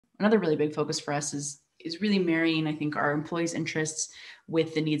another really big focus for us is really marrying, I think, our employees' interests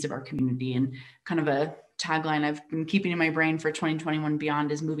with the needs of our community. And kind of a tagline I've been keeping in my brain for 2021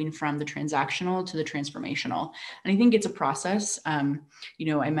 beyond is moving from the transactional to the transformational. And I think it's a process. I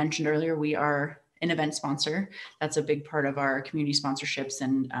mentioned earlier, we are an event sponsor. That's a big part of our community sponsorships,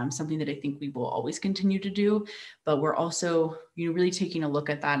 and something that I think we will always continue to do. But we're also, really taking a look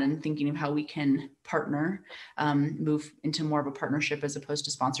at that and thinking of how we can partner, move into more of a partnership as opposed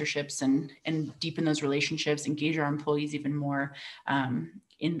to sponsorships, and deepen those relationships, engage our employees even more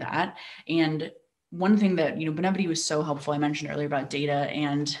in that. And one thing that, Benevity was so helpful, I mentioned earlier about data,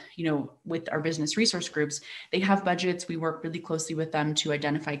 and, with our business resource groups, they have budgets. We work really closely with them to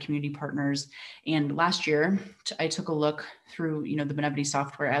identify community partners. And last year, I took a look through, the Benevity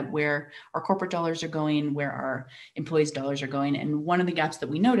software at where our corporate dollars are going, where our employees' dollars are going. And one of the gaps that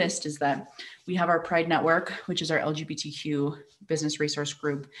we noticed is that we have our Pride Network, which is our LGBTQ business resource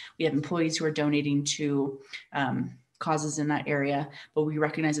group. We have employees who are donating to causes in that area, but we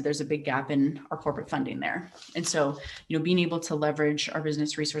recognize that there's a big gap in our corporate funding there. And so, being able to leverage our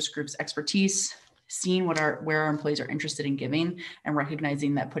business resource group's expertise, seeing where our employees are interested in giving, and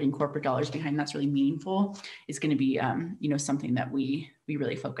recognizing that putting corporate dollars behind that's really meaningful is going to be, something that we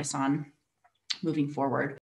really focus on moving forward.